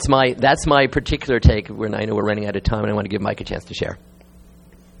anyway, that's my particular take. When I know we're running out of time, and I want to give Mike a chance to share.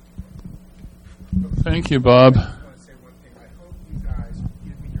 Thank you, Bob. I want to say one thing. I hope you guys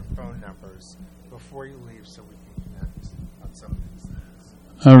give me your phone numbers before you leave, so we can connect on some of these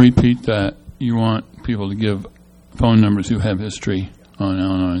things. I'll repeat that. You want people to give phone numbers who have history on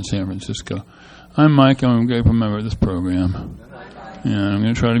Al-Anon in San Francisco. I'm Mike. I'm a grateful member of this program. And I'm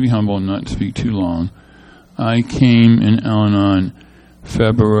going to try to be humble and not speak too long. I came in Al-Anon around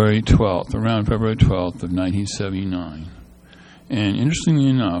February 12th of 1979. And interestingly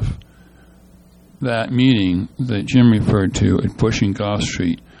enough, that meeting that Jim referred to at Bush and Gough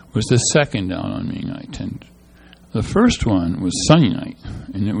Street was the second Al-Anon meeting I attended. The first one was Sunday night,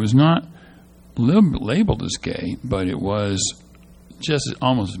 and it was not labeled as gay, but it was just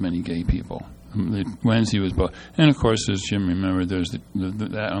almost as many gay people. Wednesday was both. And, of course, as Jim remembered, there's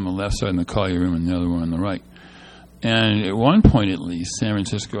that on the left side in the Collier Room and the other one on the right. And at one point, at least, San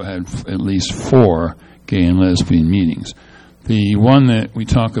Francisco had at least 4 gay and lesbian meetings. The one that we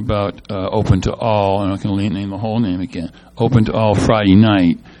talk about, Open to All, and I'm not going to name the whole name again, Open to All Friday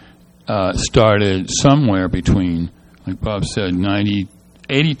night, started somewhere between, like Bob said,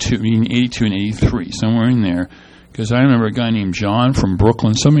 82 and 83, somewhere in there. Because I remember a guy named John from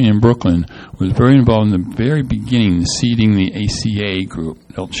Brooklyn, somebody in Brooklyn, was very involved in the very beginning, seeding the ACA group.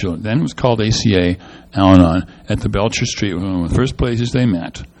 Then it was called ACA, Al-Anon, at the Belcher Street, one of the first places they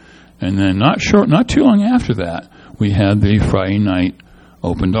met. And then not too long after that, we had the Friday night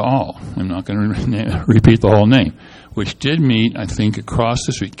Open to All. I'm not going to repeat the whole name, which did meet, I think, across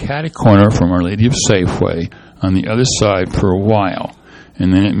the street, catty-corner from Our Lady of Safeway on the other side for a while.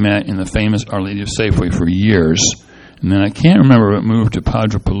 And then it met in the famous Our Lady of Safeway for years. And then I can't remember if it moved to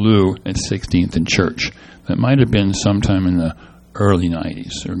Padre Palo at 16th and Church. That might have been sometime in the early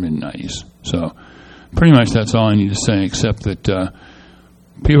 90s or mid-90s. So pretty much that's all I need to say, except that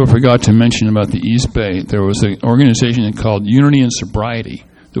people forgot to mention about the East Bay. There was an organization called Unity and Sobriety.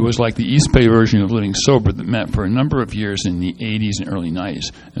 There was like the East Bay version of Living Sober that met for a number of years in the 80s and early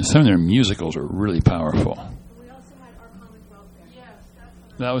 90s. And some of their musicals were really powerful.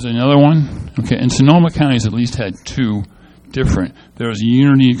 That was another one? Okay, and Sonoma County's at least had 2 different. There was a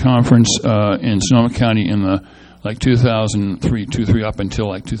Unity conference in Sonoma County in the 2003 up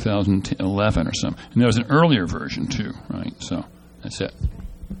until 2011 or something. And there was an earlier version too, right? So that's it.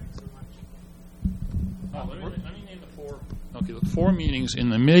 Let me name the 4. Okay, the 4 meetings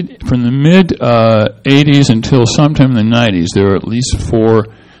from the mid 80s until sometime in the 90s. There were at least 4.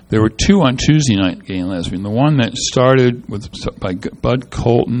 There were 2 on Tuesday night, gay and lesbian. The one that started by Bud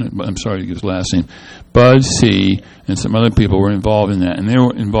Colton, I'm sorry to give his last name, Bud C., and some other people were involved in that, and they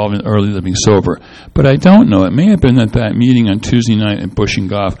were involved in early living sober. But I don't know. It may have been that meeting on Tuesday night at Bush and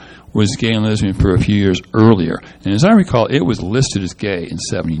Gough was gay and lesbian for a few years earlier. And as I recall, it was listed as gay in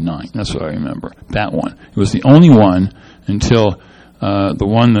 79. That's what I remember, that one. It was the only one until the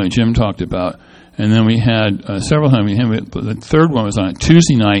one that Jim talked about. And then we had several times. The third one was on a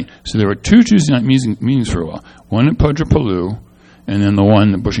Tuesday night. So there were 2 Tuesday night meetings for a while. One at Padre Palo, and then the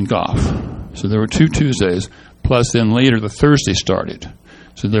one at Bush and Gough. So there were 2 Tuesdays. Plus, then later the Thursday started.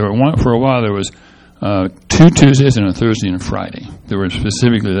 So there were for a while. There was 2 Tuesdays and a Thursday and a Friday. They were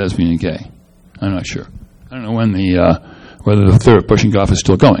specifically lesbian and gay. I'm not sure. I don't know when whether the third Bush and Gough is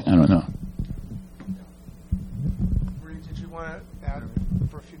still going. I don't know. Did you want to add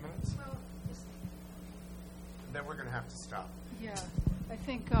for a few minutes? Then we're going to have to stop. Yeah, I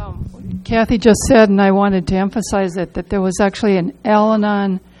think Kathy just said, and I wanted to emphasize it, that there was actually an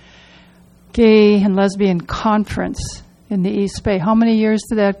Al-Anon gay and lesbian conference in the East Bay. How many years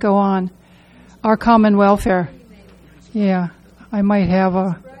did that go on? Our Common Welfare. Yeah, I might have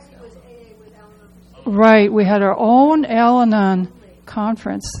a... Right, we had our own Al-Anon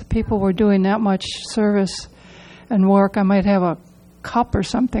conference. People were doing that much service and work. I might have a cup or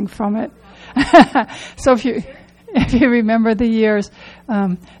something from it. So if you remember the years,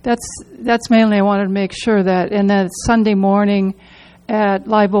 that's mainly I wanted to make sure that. And that Sunday morning at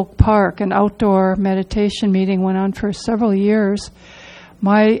Live Oak Park, an outdoor meditation meeting went on for several years.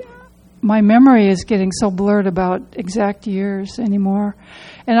 My my memory is getting so blurred about exact years anymore.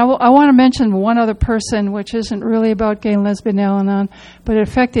 And I want to mention one other person, which isn't really about Gay and Lesbian Al-Anon, but it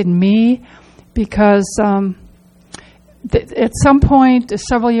affected me because at some point,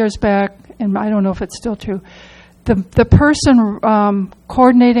 several years back, and I don't know if it's still true, the person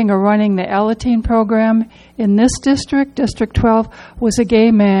coordinating or running the Alateen program in this district, District 12, was a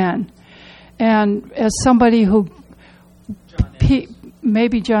gay man. And as somebody who,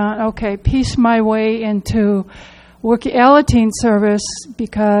 maybe John, okay, pieced my way into working Alateen service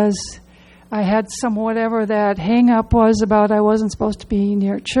because I had some whatever that hang-up was about I wasn't supposed to be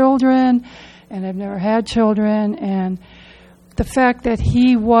near children, and I've never had children, and the fact that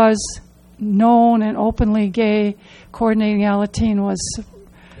he was known and openly gay coordinating Alateen was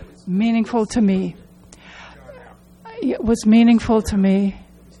meaningful to me. It was meaningful to me.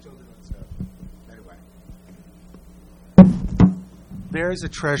 There's a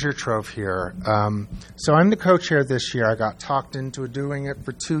treasure trove here. So I'm the co-chair this year. I got talked into doing it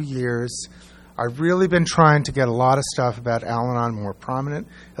for 2 years. I've really been trying to get a lot of stuff about Al-Anon more prominent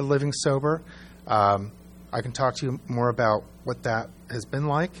at Living Sober. I can talk to you more about what that has been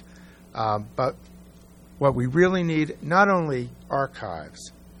like. But what we really need, not only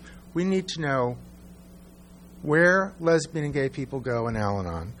archives, we need to know where lesbian and gay people go in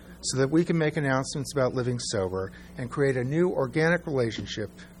Al-Anon so that we can make announcements about Living Sober and create a new organic relationship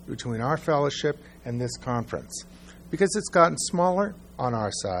between our fellowship and this conference. Because it's gotten smaller on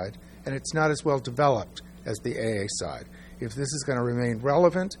our side and it's not as well developed as the AA side. If this is going to remain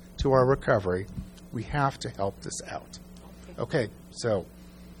relevant to our recovery, we have to help this out. Okay, so...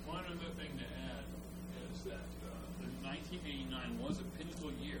 One other thing to add is that 1989 was a pinnacle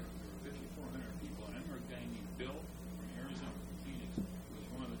year. There were 5,400 people. And I remember a guy named Bill from Arizona, Phoenix, who was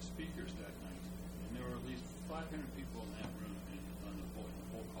one of the speakers that night. And there were at least 500 people in that room and on the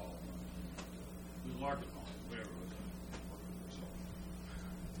full call. The Larkin Hall, whatever it was.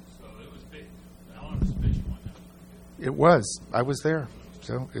 So it was big. Alan was a big one that time. It was. I was there.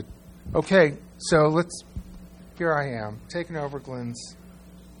 So okay, so here I am, taking over Glenn's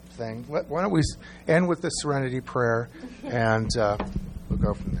thing. Why don't we end with the Serenity Prayer, and we'll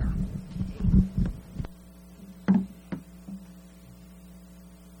go from there.